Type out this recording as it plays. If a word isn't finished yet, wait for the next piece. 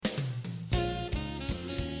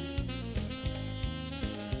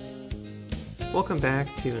Welcome back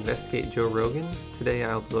to Investigate Joe Rogan. Today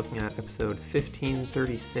I'll be looking at episode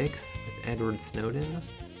 1536 with Edward Snowden.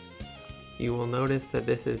 You will notice that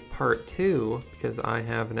this is part 2 because I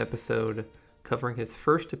have an episode covering his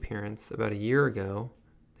first appearance about a year ago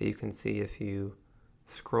that you can see if you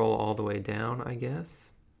scroll all the way down, I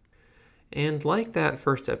guess. And like that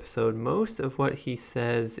first episode, most of what he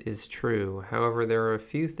says is true. However, there are a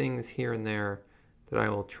few things here and there that I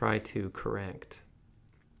will try to correct.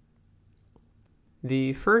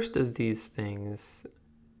 The first of these things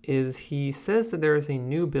is he says that there is a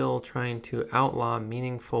new bill trying to outlaw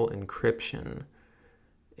meaningful encryption,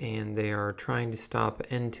 and they are trying to stop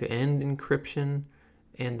end-to-end encryption,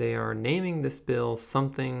 and they are naming this bill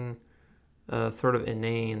something sort of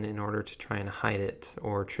inane in order to try and hide it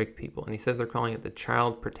or trick people. And he says they're calling it the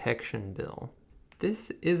Child Protection Bill.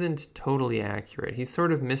 This isn't totally accurate. He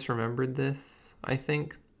sort of misremembered this, I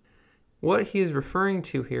think. What he is referring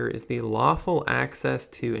to here is the Lawful Access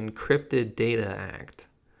to Encrypted Data Act.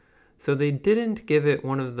 So they didn't give it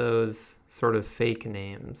one of those sort of fake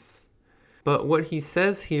names. But what he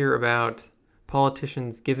says here about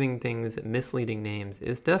politicians giving things misleading names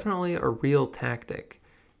is definitely a real tactic.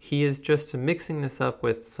 He is just mixing this up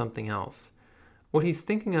with something else. What he's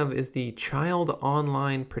thinking of is the Child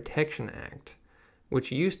Online Protection Act,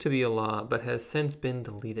 which used to be a law but has since been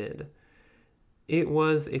deleted. It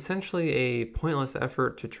was essentially a pointless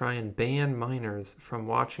effort to try and ban minors from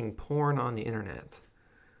watching porn on the internet.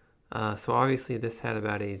 So obviously this had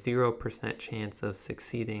about a 0% chance of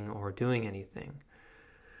succeeding or doing anything.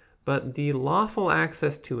 But the Lawful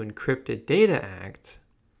Access to Encrypted Data Act,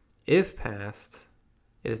 if passed,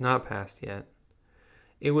 it is not passed yet,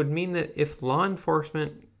 it would mean that if law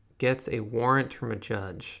enforcement gets a warrant from a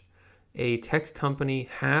judge, a tech company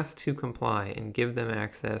has to comply and give them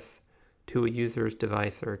access to a user's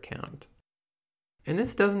device or account. And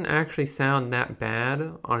this doesn't actually sound that bad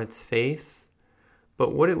on its face,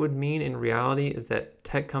 but what it would mean in reality is that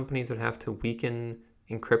tech companies would have to weaken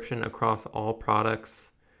encryption across all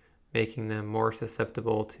products, making them more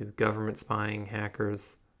susceptible to government spying,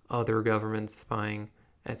 hackers, other governments spying,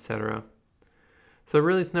 etc. So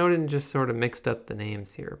really Snowden just sort of mixed up the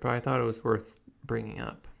names here, but I thought it was worth bringing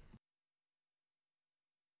up.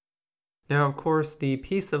 Now, of course, the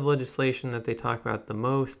piece of legislation that they talk about the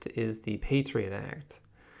most is the Patriot Act.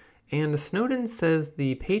 And Snowden says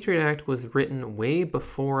the Patriot Act was written way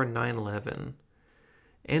before 9/11.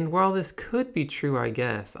 And while this could be true, I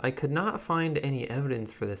guess, I could not find any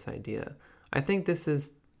evidence for this idea. I think this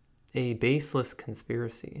is a baseless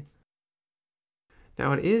conspiracy.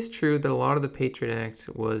 Now, it is true that a lot of the Patriot Act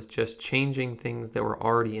was just changing things that were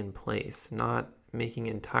already in place, not making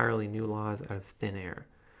entirely new laws out of thin air.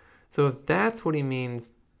 So if that's what he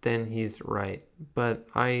means, then he's right. But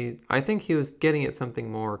I think he was getting at something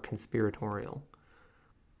more conspiratorial,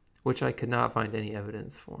 which I could not find any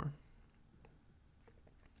evidence for.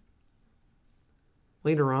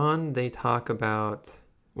 Later on, they talk about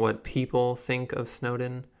what people think of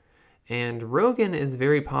Snowden, and Rogan is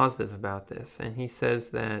very positive about this, and he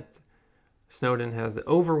says that Snowden has the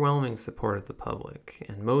overwhelming support of the public,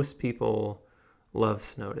 and most people love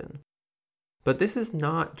Snowden. But this is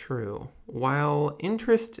not true. While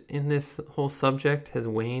interest in this whole subject has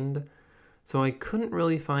waned, so I couldn't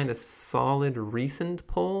really find a solid recent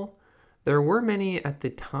poll, there were many at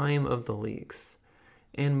the time of the leaks,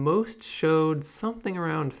 and most showed something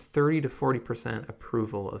around 30 to 40%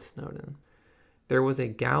 approval of Snowden. There was a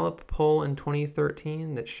Gallup poll in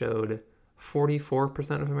 2013 that showed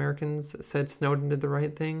 44% of Americans said Snowden did the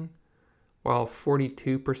right thing, while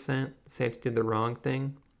 42% said he did the wrong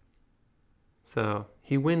thing. So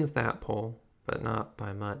he wins that poll, but not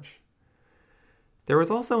by much. There was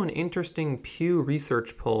also an interesting Pew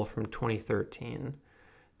Research poll from 2013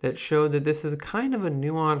 that showed that this is kind of a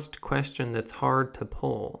nuanced question that's hard to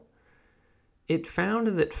poll. It found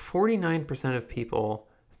that 49% of people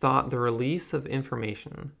thought the release of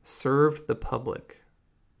information served the public,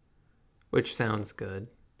 which sounds good,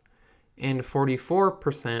 and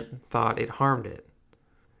 44% thought it harmed it.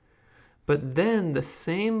 But then the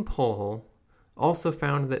same poll also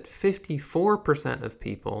found that 54% of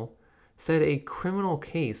people said a criminal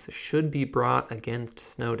case should be brought against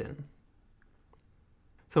Snowden.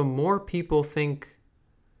 So more people think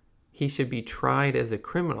he should be tried as a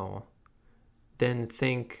criminal than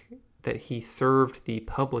think that he served the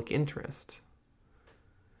public interest.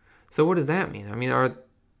 So what does that mean? I mean,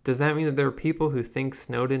 does that mean that there are people who think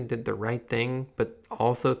Snowden did the right thing but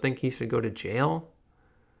also think he should go to jail?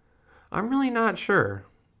 I'm really not sure.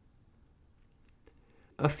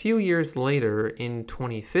 A few years later, in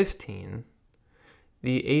 2015,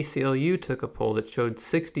 The ACLU took a poll that showed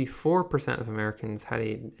 64% of Americans had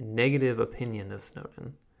a negative opinion of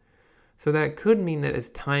Snowden. So that could mean that as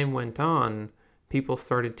time went on, people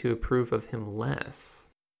started to approve of him less.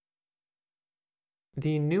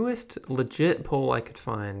 The newest legit poll I could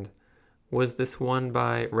find was this one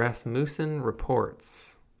by Rasmussen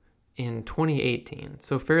Reports in 2018,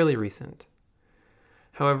 so fairly recent.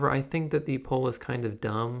 However, I think that the poll is kind of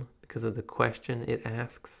dumb because of the question it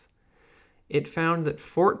asks. It found that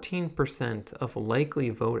 14% of likely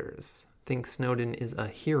voters think Snowden is a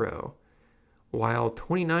hero, while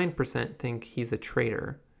 29% think he's a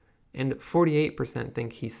traitor, and 48%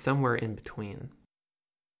 think he's somewhere in between.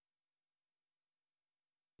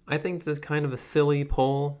 I think this is kind of a silly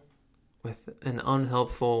poll with an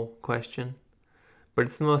unhelpful question, but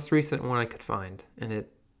it's the most recent one I could find, and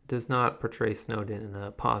it does not portray Snowden in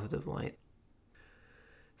a positive light.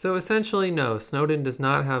 So essentially, no, Snowden does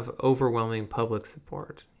not have overwhelming public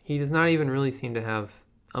support. He does not even really seem to have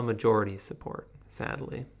a majority support,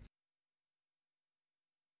 sadly.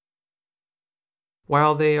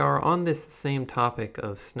 While they are on this same topic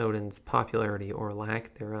of Snowden's popularity or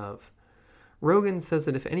lack thereof, Rogan says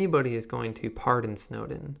that if anybody is going to pardon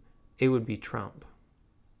Snowden, it would be Trump,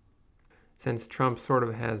 since Trump sort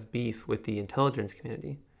of has beef with the intelligence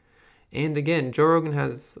community. And again, Joe Rogan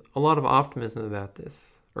has a lot of optimism about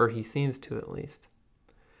this, or he seems to at least.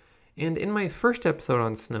 And in my first episode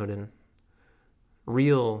on Snowden,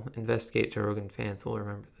 real Investigate Joe Rogan fans will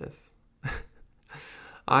remember this.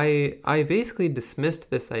 I basically dismissed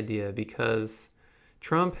this idea because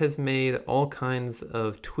Trump has made all kinds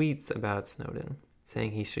of tweets about Snowden,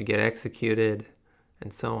 saying he should get executed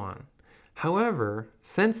and so on. However,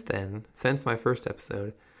 since then, since my first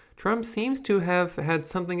episode, Trump seems to have had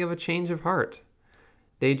something of a change of heart.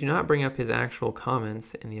 They do not bring up his actual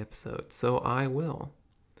comments in the episode, so I will.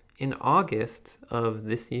 In August of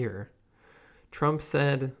this year, Trump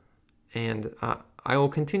said, and I will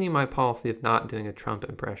continue my policy of not doing a Trump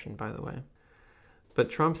impression, by the way, but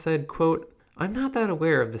Trump said, quote, "I'm not that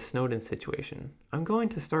aware of the Snowden situation. I'm going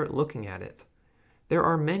to start looking at it. There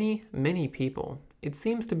are many, many people. It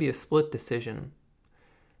seems to be a split decision.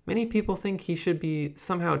 Many people think he should be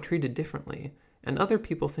somehow treated differently, and other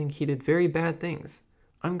people think he did very bad things.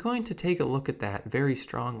 I'm going to take a look at that very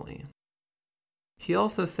strongly." He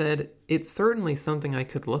also said, "It's certainly something I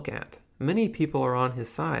could look at. Many people are on his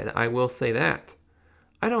side, I will say that.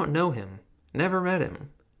 I don't know him, never met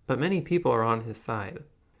him, but many people are on his side.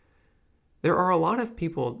 There are a lot of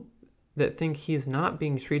people that think he is not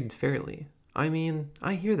being treated fairly. I mean,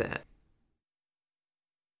 I hear that."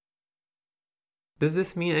 Does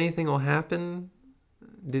this mean anything will happen?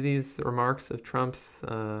 Do these remarks of Trump's,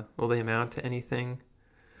 will they amount to anything?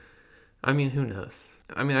 I mean, who knows?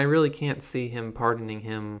 I mean, I really can't see him pardoning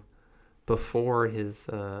him before his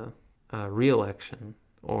re-election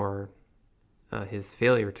or his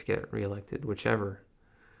failure to get re-elected, whichever.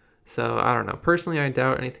 So, I don't know. Personally, I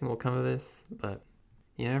doubt anything will come of this, but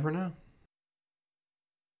you never know.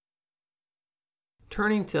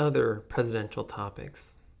 Turning to other presidential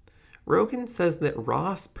topics, Rogan says that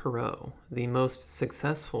Ross Perot, the most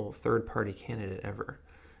successful third-party candidate ever,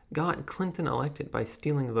 got Clinton elected by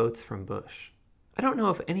stealing votes from Bush. I don't know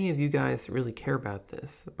if any of you guys really care about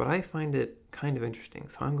this, but I find it kind of interesting,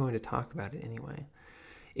 so I'm going to talk about it anyway.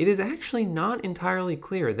 It is actually not entirely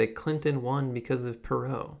clear that Clinton won because of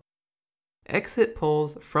Perot. Exit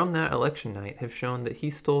polls from that election night have shown that he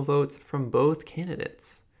stole votes from both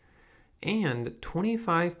candidates. And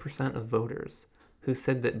 25% of voters who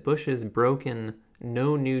said that Bush's broken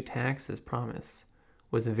no new taxes promise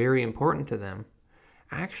was very important to them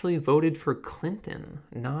actually voted for Clinton,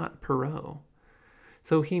 not Perot.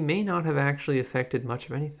 So he may not have actually affected much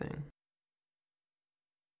of anything.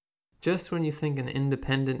 Just when you think an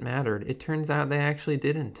independent mattered, it turns out they actually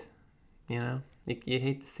didn't. You know, you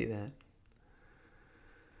hate to see that.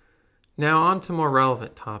 Now on to more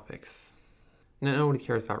relevant topics. Nobody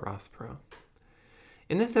cares about Ross Perot.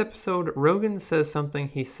 In this episode, Rogan says something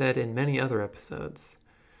he said in many other episodes,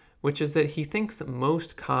 which is that he thinks that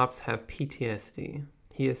most cops have PTSD.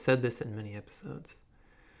 He has said this in many episodes.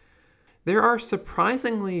 There are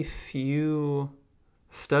surprisingly few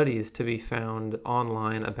studies to be found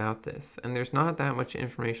online about this, and there's not that much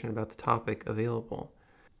information about the topic available.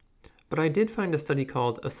 But I did find a study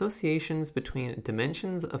called Associations Between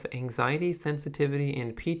Dimensions of Anxiety Sensitivity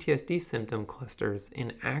and PTSD Symptom Clusters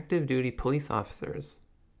in Active Duty Police Officers.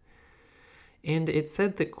 And it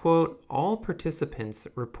said that, quote, all participants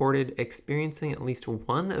reported experiencing at least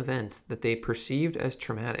one event that they perceived as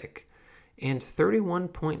traumatic, and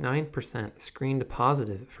 31.9% screened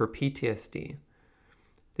positive for PTSD.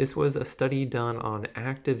 This was a study done on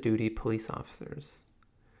active duty police officers.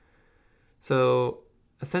 So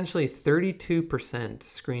essentially 32%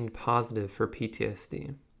 screened positive for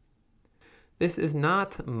PTSD. This is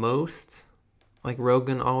not most, like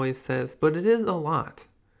Rogan always says, but it is a lot.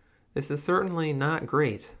 This is certainly not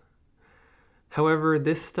great. However,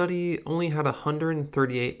 this study only had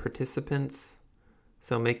 138 participants,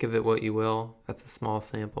 so make of it what you will. That's a small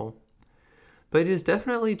sample. But it is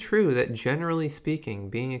definitely true that generally speaking,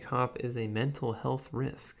 being a cop is a mental health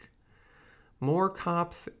risk. More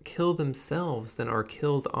cops kill themselves than are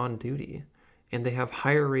killed on duty, and they have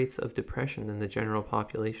higher rates of depression than the general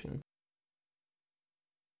population.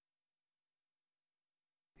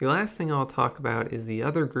 The last thing I'll talk about is the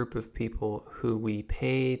other group of people who we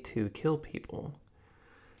pay to kill people.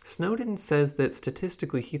 Snowden says that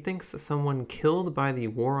statistically he thinks someone killed by the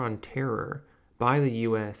war on terror by the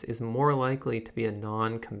US is more likely to be a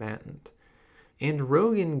non-combatant. And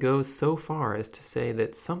Rogan goes so far as to say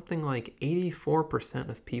that something like 84%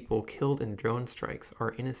 of people killed in drone strikes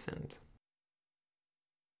are innocent.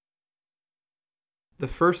 The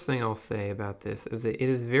first thing I'll say about this is that it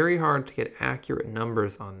is very hard to get accurate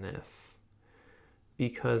numbers on this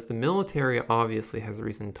because the military obviously has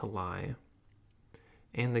reason to lie,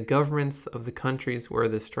 and the governments of the countries where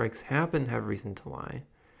the strikes happen have reason to lie,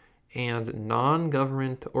 and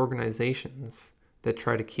non-government organizations that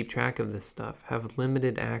try to keep track of this stuff have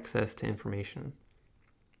limited access to information.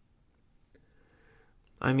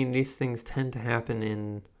 I mean, these things tend to happen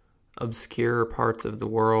in obscure parts of the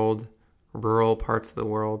world, rural parts of the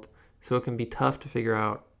world, so it can be tough to figure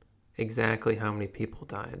out exactly how many people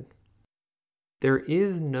died. There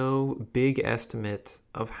is no big estimate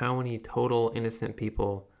of how many total innocent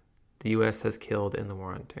people the US has killed in the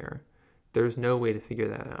war on terror. There's no way to figure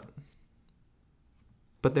that out.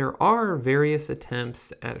 But there are various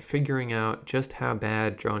attempts at figuring out just how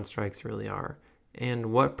bad drone strikes really are and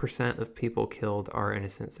what percent of people killed are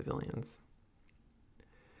innocent civilians.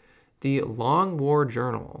 The Long War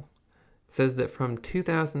Journal says that from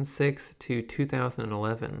 2006 to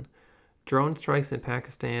 2011, drone strikes in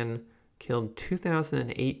Pakistan killed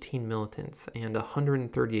 2,018 militants and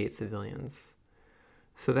 138 civilians.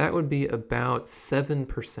 So that would be about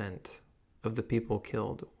 7% of the people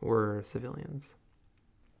killed were civilians.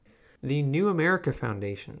 The New America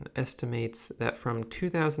Foundation estimates that from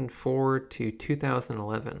 2004 to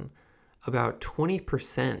 2011, about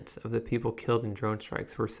 20% of the people killed in drone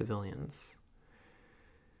strikes were civilians.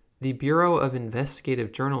 The Bureau of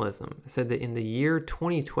Investigative Journalism said that in the year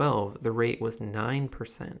 2012, the rate was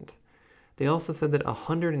 9%. They also said that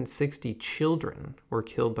 160 children were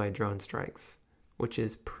killed by drone strikes, which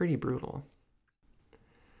is pretty brutal.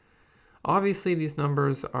 Obviously, these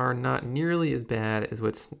numbers are not nearly as bad as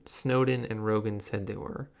what Snowden and Rogan said they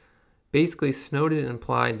were. Basically, Snowden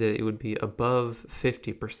implied that it would be above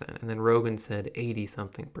 50%, and then Rogan said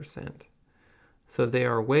 80-something%. So they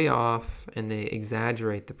are way off, and they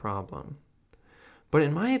exaggerate the problem. But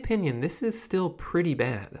in my opinion, this is still pretty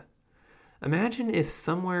bad. Imagine if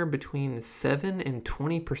somewhere between 7 and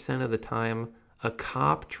 20% of the time a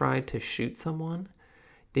cop tried to shoot someone,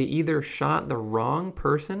 they either shot the wrong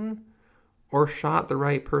person or shot the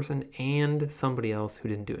right person and somebody else who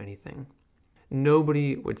didn't do anything.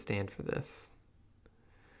 Nobody would stand for this.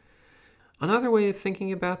 Another way of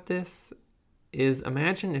thinking about this is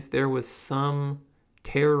imagine if there was some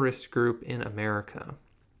terrorist group in America.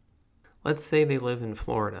 Let's say they live in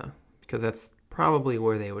Florida, because that's probably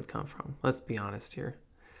where they would come from. Let's be honest here.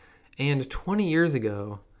 And 20 years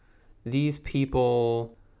ago, these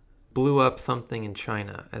people blew up something in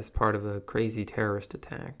China as part of a crazy terrorist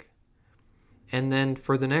attack. And then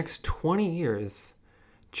for the next 20 years,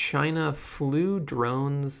 China flew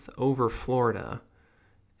drones over Florida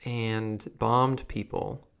and bombed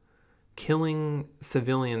people, killing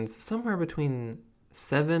civilians somewhere between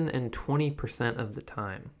 7 and 20% of the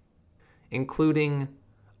time, including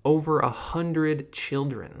over 100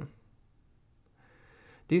 children.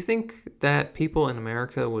 Do you think that people in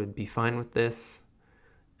America would be fine with this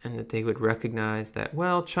and that they would recognize that,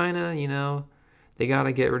 well, China, they got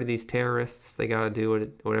to get rid of these terrorists. They got to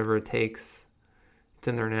do whatever it takes. It's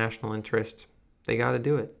in their national interest. They got to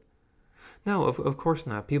do it. No, of course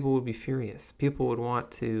not. People would be furious. People would want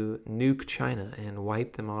to nuke China and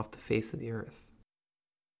wipe them off the face of the earth.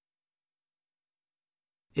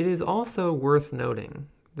 It is also worth noting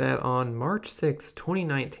that on March 6,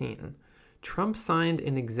 2019, Trump signed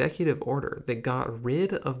an executive order that got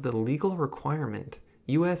rid of the legal requirement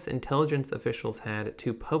U.S. intelligence officials had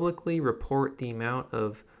to publicly report the amount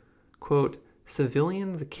of, quote,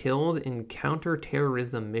 civilians killed in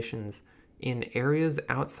counterterrorism missions in areas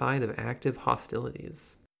outside of active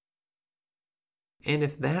hostilities. And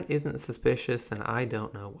if that isn't suspicious, then I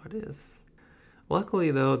don't know what is.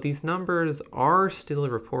 Luckily, though, these numbers are still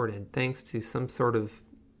reported thanks to some sort of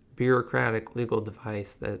bureaucratic legal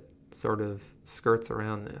device that sort of skirts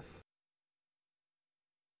around this.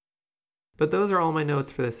 But those are all my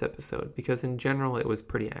notes for this episode, because in general it was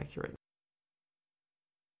pretty accurate.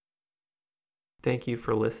 Thank you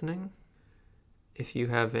for listening. If you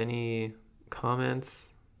have any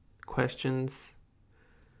comments, questions,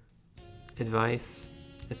 advice,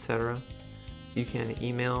 etc., you can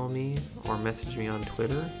email me or message me on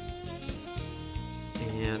Twitter.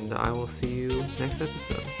 And I will see you next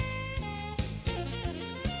episode.